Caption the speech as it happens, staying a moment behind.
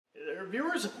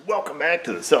Viewers, welcome back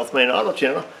to the South Main Auto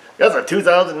Channel. That's a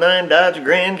 2009 Dodge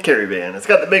Grand Caravan. It's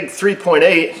got the big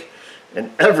 3.8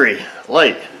 and every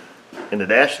light in the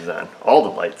dash is on. All the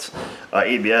lights.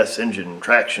 ABS, engine,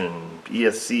 traction,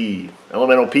 ESC,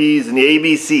 elemental P's, and the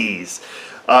ABCs.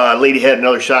 Lady had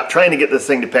another shop trying to get this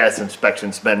thing to pass inspection.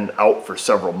 It's been out for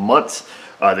several months.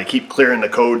 They keep clearing the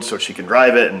code so she can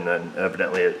drive it, and then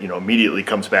evidently it immediately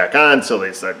comes back on. So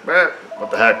they said,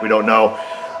 what the heck, we don't know.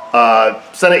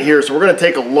 Sent it here, so we're going to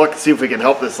take a look, see if we can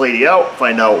help this lady out,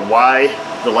 find out why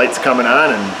the light's coming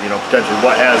on, and potentially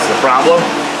what has the problem.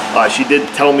 She did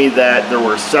tell me that there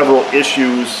were several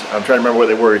issues. I'm trying to remember what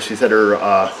they were. She said her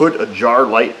hood ajar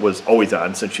light was always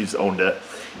on since she's owned it,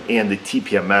 and the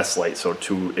TPMS light. So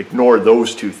to ignore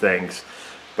those two things,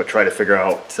 but try to figure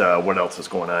out what else is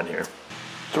going on here.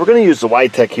 So we're going to use the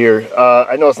Y-Tech here.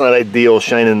 I know it's not ideal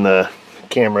shining the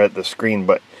camera at the screen,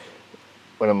 but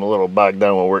when I'm a little bogged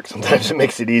down with work, sometimes it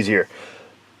makes it easier.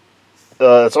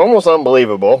 It's almost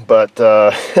unbelievable, but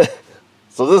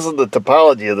so this is the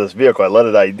topology of this vehicle. I let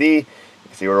it ID. You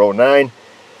can see we're 09.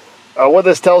 What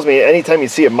this tells me, anytime you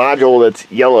see a module that's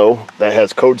yellow that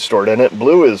has code stored in it,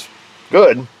 blue is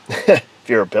good if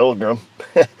you're a pilgrim,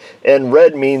 and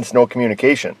red means no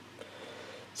communication.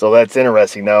 So that's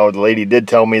interesting. Now, the lady did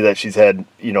tell me that she's had,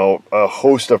 a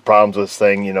host of problems with this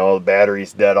thing. The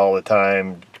battery's dead all the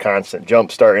time, constant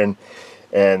jump starting,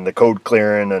 and the code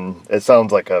clearing, and it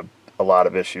sounds like a lot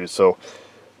of issues. So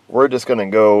we're just going to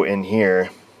go in here.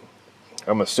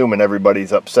 I'm assuming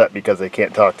everybody's upset because they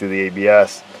can't talk to the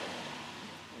ABS.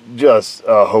 Just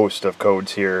a host of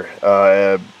codes here.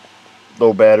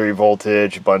 Low battery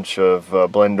voltage, a bunch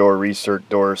of blend door, recirc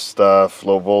door stuff,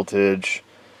 low voltage.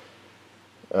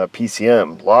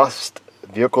 PCM, lost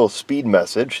vehicle speed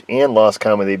message, and lost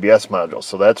comm with ABS module.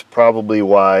 So that's probably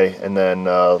why. And then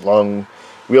long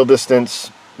wheel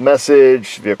distance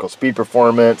message, vehicle speed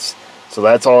performance. So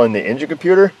that's all in the engine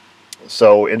computer.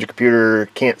 So engine computer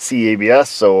can't see ABS,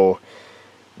 so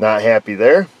not happy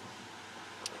there.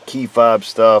 Key fob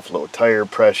stuff, low tire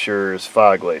pressures,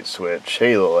 fog light switch,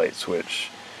 halo light switch,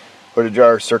 hood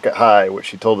ajar circuit high, which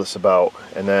she told us about.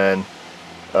 And then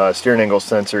steering angle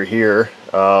sensor here,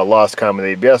 lost comm with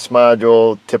ABS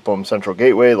module, TIPM central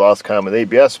gateway, lost comm with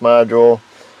ABS module,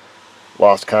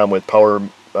 lost comm with power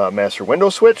master window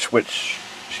switch, which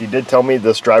she did tell me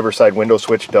this driver side window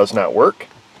switch does not work.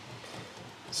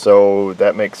 So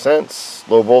that makes sense.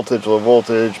 Low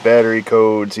voltage, battery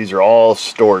codes, these are all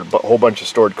stored, but a whole bunch of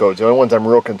stored codes. The only ones I'm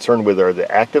real concerned with are the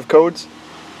active codes,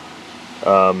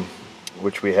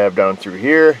 which we have down through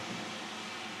here.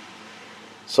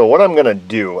 So what I'm going to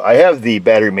do, I have the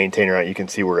battery maintainer on. You can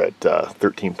see we're at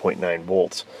 13.9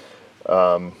 volts.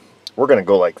 We're going to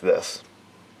go like this.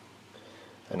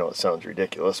 I know it sounds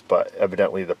ridiculous, but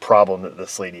evidently the problem that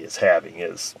this lady is having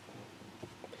is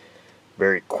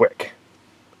very quick.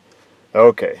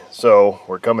 Okay, so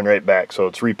we're coming right back. So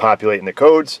it's repopulating the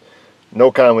codes.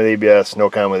 No comm with ABS, no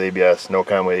comm with ABS, no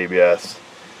comm with ABS.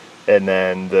 And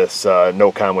then this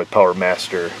no comm with power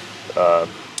master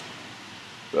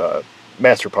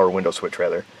master power window switch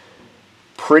rather.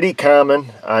 Pretty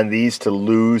common on these to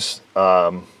lose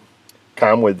comm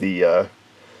with the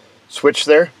switch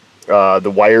there.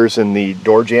 The wires in the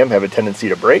door jamb have a tendency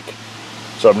to break,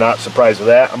 so I'm not surprised with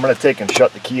that. I'm going to take and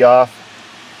shut the key off.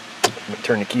 I'm going to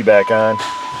turn the key back on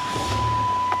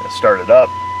and start it up.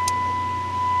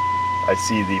 I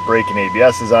see the brake and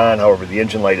ABS is on, however the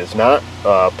engine light is not,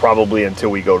 probably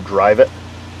until we go drive it.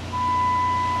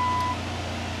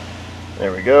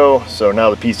 There we go. So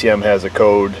now the PCM has a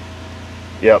code.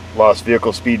 Yep, lost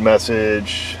vehicle speed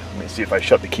message. Let me see if I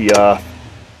shut the key off.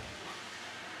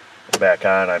 Back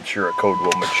on, I'm sure a code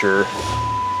will mature,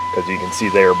 because you can see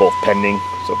they are both pending.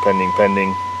 So pending,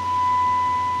 pending.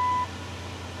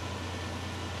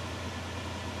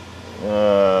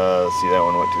 Let's see, that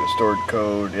one went to a stored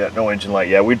code. Yeah, no engine light.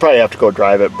 Yeah, we'd probably have to go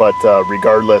drive it, but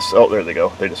regardless, oh, there they go.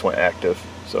 They just went active.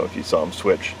 So if you saw them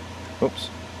switch, oops.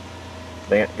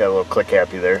 They got a little click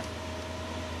happy there.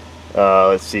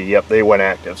 Let's see, yep, they went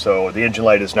active. So the engine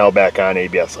light is now back on,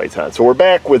 ABS light's on. So we're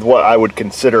back with what I would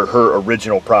consider her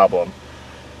original problem,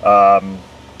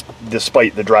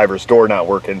 despite the driver's door not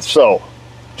working. So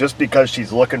just because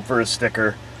she's looking for a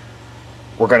sticker,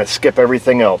 we're going to skip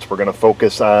everything else. We're going to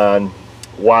focus on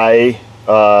why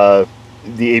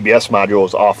the ABS module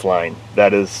is offline.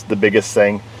 That is the biggest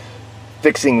thing.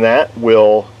 Fixing that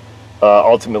will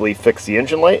ultimately fix the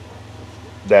engine light.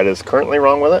 That is currently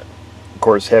wrong with it. Of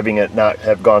course, having it not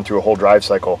have gone through a whole drive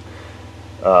cycle,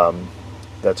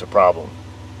 that's a problem,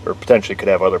 or potentially could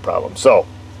have other problems. So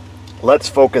let's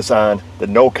focus on the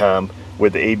no comm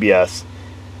with the ABS,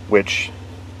 which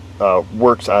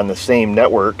works on the same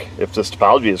network, if this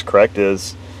topology is correct,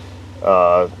 is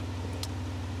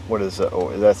what is that?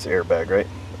 Oh, that's the airbag, right?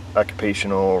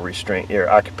 Occupational restraint,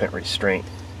 occupant restraint.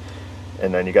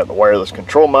 And then you got the wireless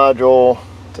control module.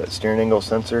 Is that steering angle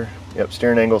sensor? Yep,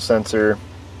 steering angle sensor,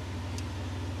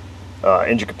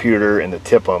 engine computer, and the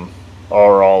TIPM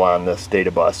are all on this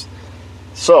data bus.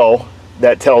 So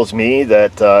that tells me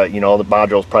that you know, the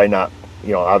module is probably not,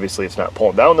 you know, obviously it's not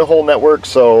pulling down the whole network.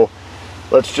 So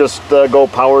let's just go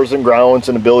powers and grounds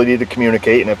and ability to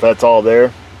communicate, and if that's all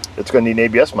there, it's going to need an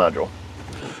ABS module.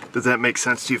 Does that make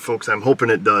sense to you folks? I'm hoping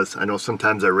it does. I know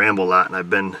sometimes I ramble a lot, and I've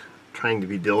been trying to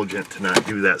be diligent to not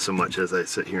do that so much as I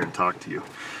sit here and talk to you.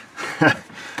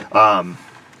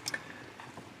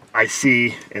 I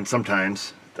see, and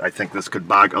sometimes I think this could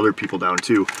bog other people down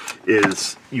too,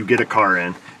 is you get a car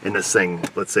in and this thing,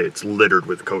 let's say it's littered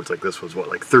with codes, like this was what,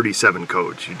 like 37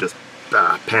 codes. You just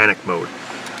panic mode.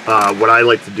 What I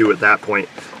like to do at that point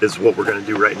is what we're going to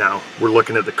do right now. We're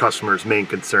looking at the customer's main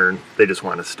concern. They just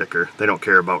want a sticker. They don't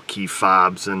care about key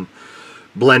fobs and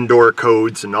blend door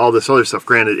codes and all this other stuff.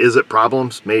 Granted, is it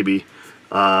problems? Maybe.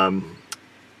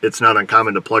 It's not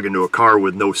uncommon to plug into a car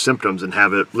with no symptoms and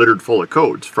have it littered full of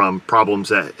codes from problems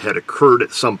that had occurred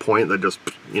at some point that just,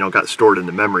 you know, got stored in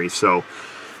the memory. So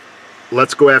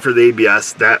let's go after the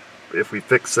ABS. That, if we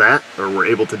fix that, or we're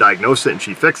able to diagnose it and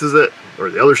she fixes it,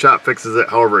 or the other shop fixes it,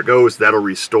 however it goes, that'll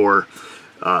restore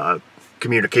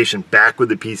communication back with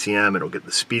the PCM. It'll get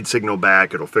the speed signal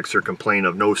back. It'll fix her complaint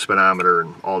of no speedometer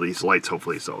and all these lights,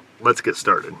 hopefully. So let's get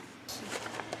started.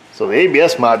 So the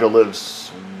ABS module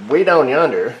lives way down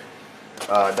yonder,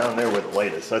 down there where the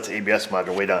light is. So that's the ABS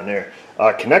module way down there.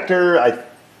 Connector, I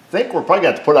think we're probably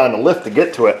going to have to put on a lift to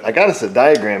get to it. I got us a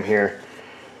diagram here.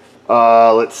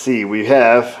 Let's see, we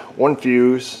have one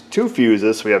fuse, two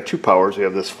fuses, so we have two powers. We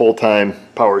have this full-time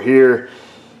power here,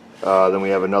 then we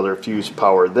have another fuse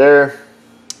power there,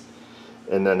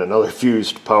 and then another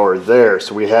fused power there.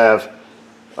 So we have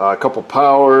a couple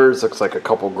powers, looks like a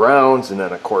couple grounds, and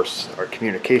then of course our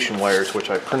communication wires, which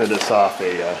I printed this off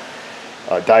a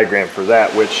diagram for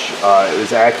that, which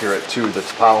is accurate to the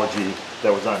topology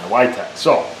that was on the YTech.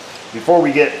 So before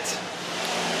we get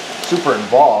super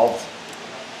involved,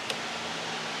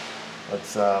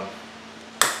 let's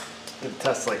get a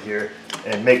test light here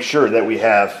and make sure that we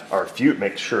have our fuse,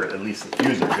 make sure at least the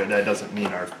fuses are good. That doesn't mean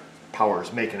our power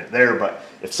is making it there, but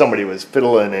if somebody was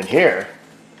fiddling in here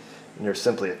and there's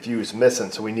simply a fuse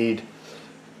missing, so we need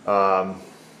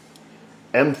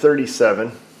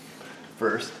M37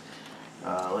 first.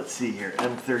 Let's see here,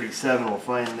 M37, we'll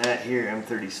find that here.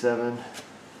 M37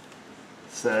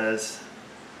 says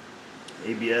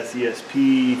ABS,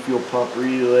 ESP, fuel pump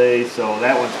relay, so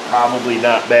that one's probably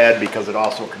not bad because it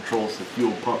also controls the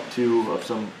fuel pump too of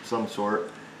some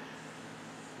sort.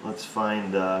 Let's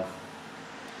find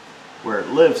where it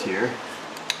lives here.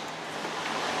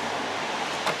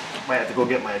 Might have to go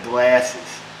get my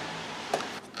glasses.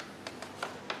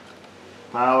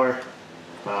 Power,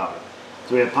 power.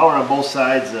 So we have power on both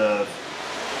sides of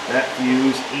that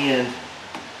fuse and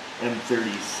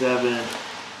M37.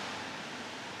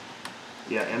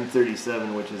 Yeah,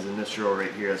 M37, which is in this row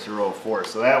right here. That's the row of 4.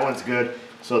 So that one's good.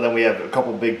 So then we have a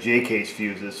couple big J case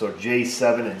fuses. So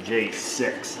J7 and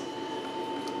J6.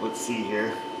 Let's see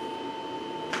here.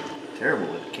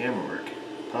 Terrible with the camera work.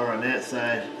 Power on that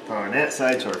side, power on that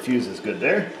side. So our fuse is good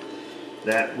there.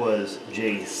 That was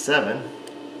J7.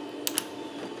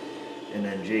 And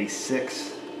then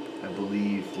J6, I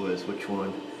believe, was which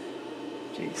one?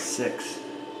 J6.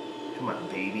 Come on,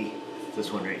 baby.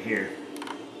 This one right here.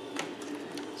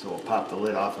 So we'll pop the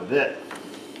lid off of it,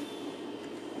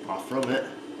 off from it.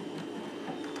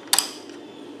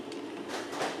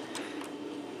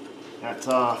 That's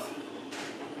off.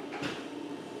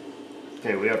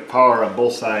 Okay, we have power on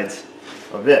both sides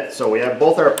of it. So we have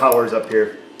both our powers up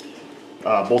here,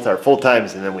 both our full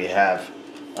times, and then we have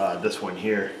this one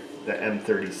here, the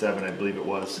M37, I believe it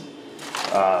was.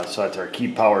 So that's our key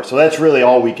power. So that's really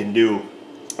all we can do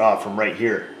from right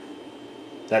here.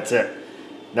 That's it.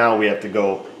 Now we have to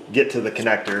go get to the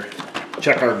connector,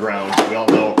 check our grounds. We all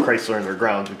know Chrysler and their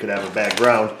grounds, we could have a bad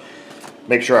ground.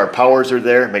 Make sure our powers are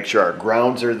there, make sure our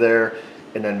grounds are there,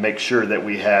 and then make sure that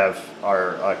we have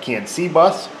our CAN-C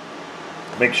bus.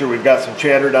 Make sure we've got some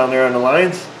chatter down there on the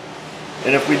lines.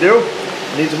 And if we do,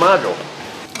 it needs a module.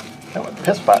 Got a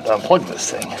piss pot to unplug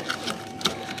this thing.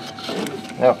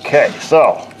 Okay,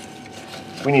 so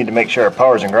we need to make sure our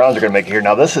powers and grounds are going to make it here.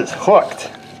 Now this is hooked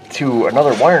to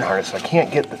another wiring harness, so I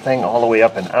can't get the thing all the way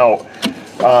up and out.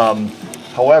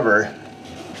 However,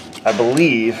 I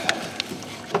believe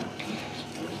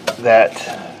that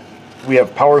we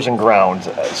have powers and grounds.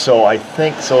 So I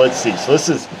think, so let's see. So this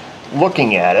is,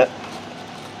 looking at it,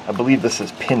 I believe this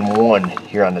is pin 1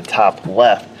 here on the top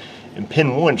left. And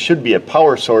pin 1 should be a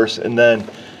power source, and then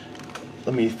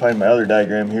let me find my other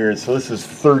diagram here. So this is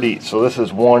 30, so this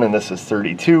is 1 and this is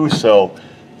 32. So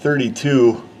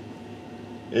 32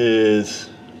 is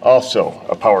also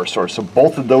a power source. So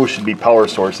both of those should be power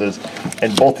sources,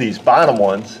 and both these bottom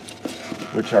ones,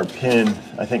 which are pin,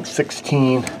 I think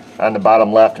 16 on the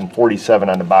bottom left and 47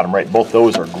 on the bottom right, both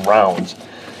those are grounds.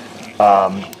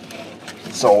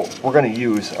 So we're going to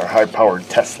use our high-powered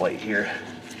test light here,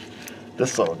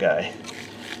 this little guy.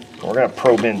 We're going to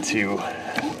probe into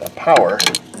a power,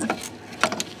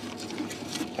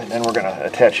 and then we're going to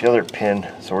attach the other pin.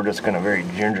 So we're just going to very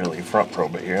gingerly front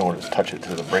probe it here, and we'll just touch it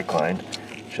to the brake line.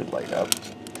 It should light up.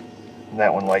 And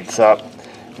that one lights up.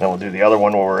 And then we'll do the other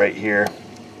one while we're right here.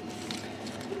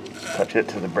 Touch it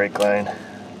to the brake line,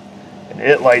 and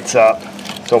it lights up.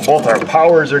 So both our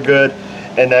powers are good,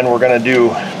 and then we're going to do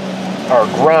our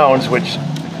grounds, which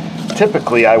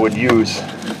typically I would use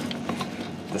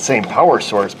the same power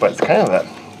source, but it's kind of a,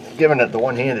 given it the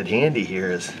one-handed handy here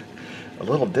is a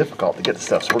little difficult to get the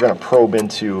stuff. So we're going to probe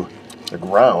into the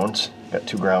grounds. Got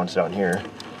 2 grounds down here,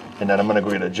 and then I'm going to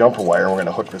go get a jumper wire, and we're going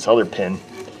to hook this other pin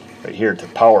right here to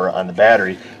power on the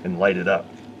battery and light it up.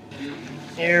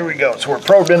 Here we go. So we're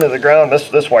probed into the ground.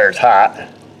 This wire's hot.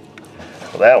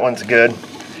 So that one's good.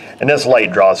 And this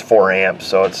light draws 4 amps,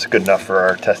 so it's good enough for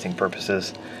our testing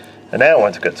purposes. And that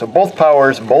one's good. So both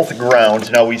powers, both grounds.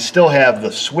 Now we still have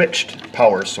the switched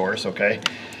power source, okay?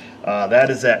 That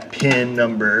is at pin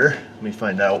number, let me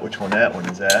find out which one that one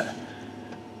is at.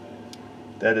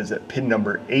 That is at pin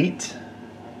number 8,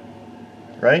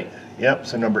 right? Yep,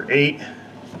 so number 8.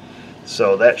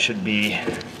 So that should be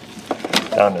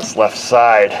down this left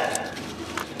side.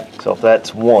 So if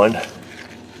that's 1,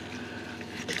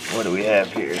 what do we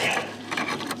have here?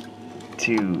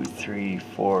 2, 3,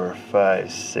 4,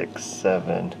 5, 6,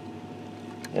 7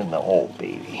 in the hole,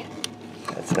 baby.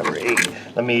 That's number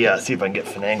 8. Let me see if I can get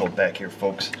finagled back here,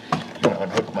 folks. I'm going to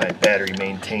unhook my battery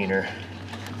maintainer.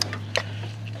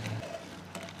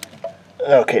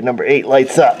 Okay, number 8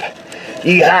 lights up.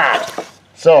 Yeehaw!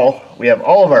 So we have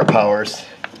all of our powers,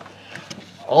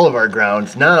 all of our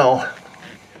grounds. Now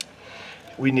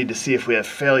we need to see if we have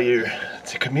failure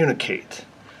to communicate.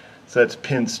 So that's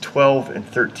pins 12 and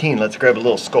 13. Let's grab a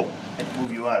little scope.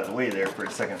 Move you out of the way there for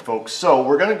a second, folks. So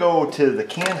we're going to go to the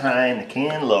can high and the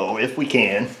can low, if we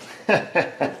can.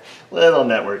 Little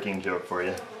networking joke for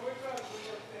you.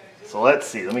 So let's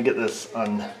see. Let me get this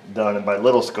undone. And by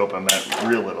little scope, I meant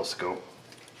real little scope.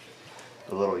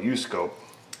 The little U-scope.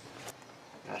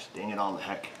 Gosh dang it all the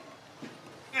heck.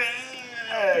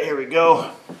 Here we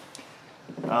go.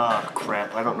 Oh,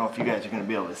 crap. I don't know if you guys are going to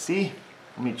be able to see.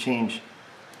 Let me change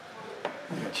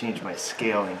my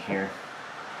scaling here.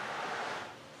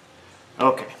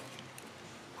 Okay,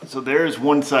 so there's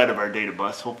one side of our data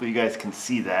bus. Hopefully you guys can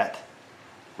see that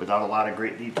without a lot of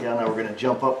great detail. Now we're going to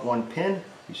jump up 1 pin.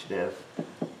 You should have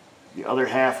the other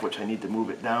half, which I need to move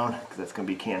it down because that's going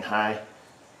to be can high.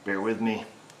 Bear with me.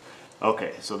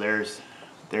 Okay, so there's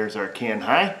our can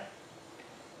high.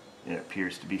 It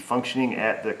appears to be functioning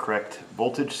at the correct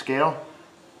voltage scale.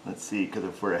 Let's see, because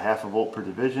if we're at 1/2 volt per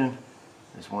division,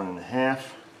 there's 1.5.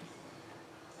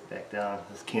 Back down,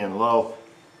 this can low.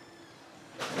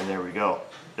 And there we go.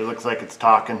 It looks like it's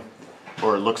talking,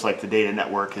 or it looks like the data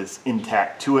network is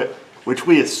intact to it, which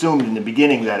we assumed in the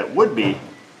beginning that it would be,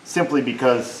 simply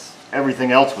because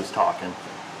everything else was talking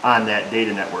on that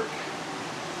data network.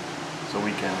 So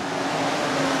we can,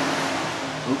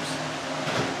 oops,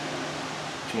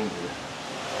 change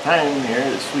the time here,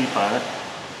 the sweep on it,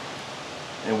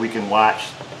 and we can watch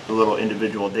the little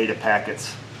individual data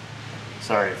packets.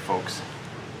 Sorry, folks.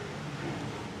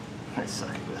 I suck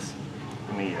at this.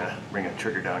 Let me bring a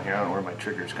trigger down here. I don't know where my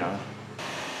trigger's gone.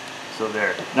 So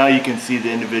there. Now you can see the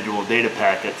individual data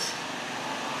packets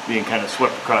being kind of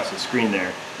swept across the screen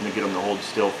there, and to get them to hold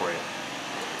still for you.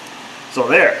 So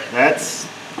there. That's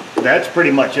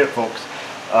pretty much it, folks.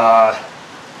 I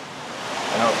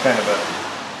know it's kind of a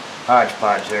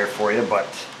hodgepodge there for you, but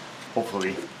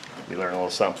hopefully you learn a little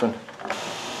something.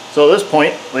 So at this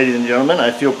point, ladies and gentlemen,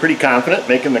 I feel pretty confident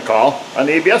making the call on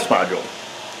the ABS module.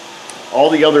 All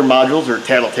the other modules are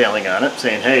tattletaling on it,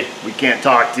 saying, hey, we can't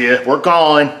talk to you. We're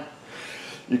calling.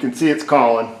 You can see it's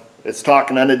calling. It's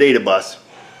talking on the data bus.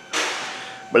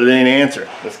 But it ain't answer.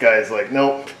 This guy's like,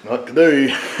 nope, not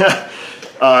today.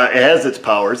 It has its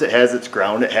powers, it has its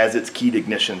ground, it has its keyed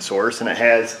ignition source, and it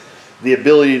has the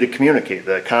ability to communicate.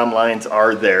 The comm lines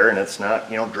are there, and it's not,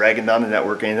 dragging down the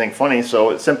network or anything funny, so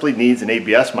it simply needs an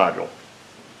ABS module.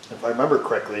 If I remember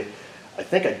correctly, I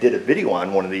think I did a video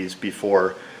on one of these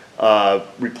before,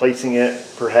 replacing it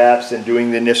perhaps and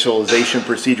doing the initialization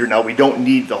procedure. Now we don't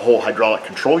need the whole hydraulic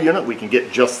control unit, we can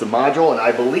get just the module, and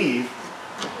I believe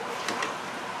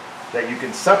that you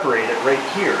can separate it right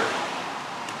here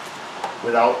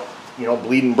without, you know,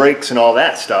 bleeding brakes and all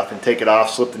that stuff, and take it off,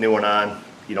 slip the new one on,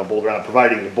 you know, bolt around,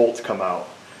 providing the bolts come out.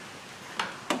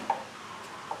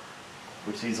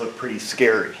 Which these look pretty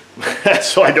scary.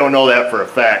 So I don't know that for a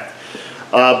fact.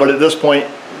 But at this point,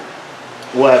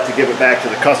 we'll have to give it back to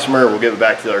the customer. We'll give it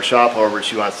back to our shop, however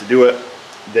she wants to do it.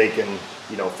 They can,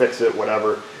 you know, fix it,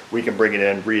 whatever. We can bring it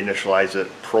in, reinitialize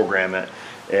it, program it,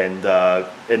 and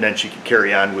then she can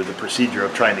carry on with the procedure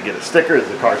of trying to get a sticker.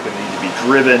 The car's going to need to be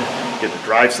driven, get the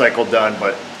drive cycle done,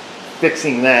 but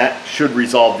fixing that should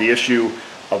resolve the issue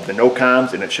of the no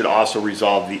comms, and it should also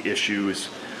resolve the issues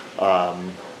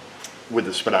with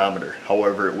the speedometer.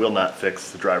 However, it will not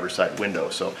fix the driver's side window.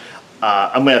 So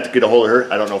I'm gonna have to get a hold of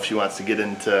her. I don't know if she wants to get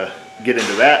into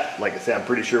that. Like I said, I'm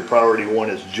pretty sure priority one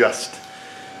is just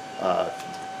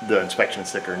the inspection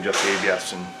sticker and just the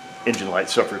ABS and engine light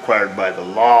stuff required by the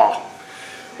law.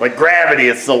 Like gravity,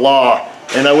 it's the law.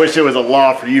 And I wish there was a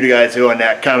law for you guys who in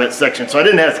that comment section, so I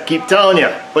didn't have to keep telling you.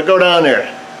 But go down there,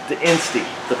 the Insta,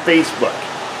 the Facebook,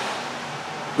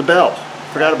 the bell.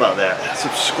 Forgot about that.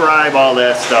 Subscribe, all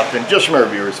that stuff. And just remember,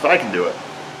 viewers, if I can do it,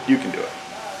 you can do it.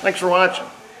 Thanks for watching.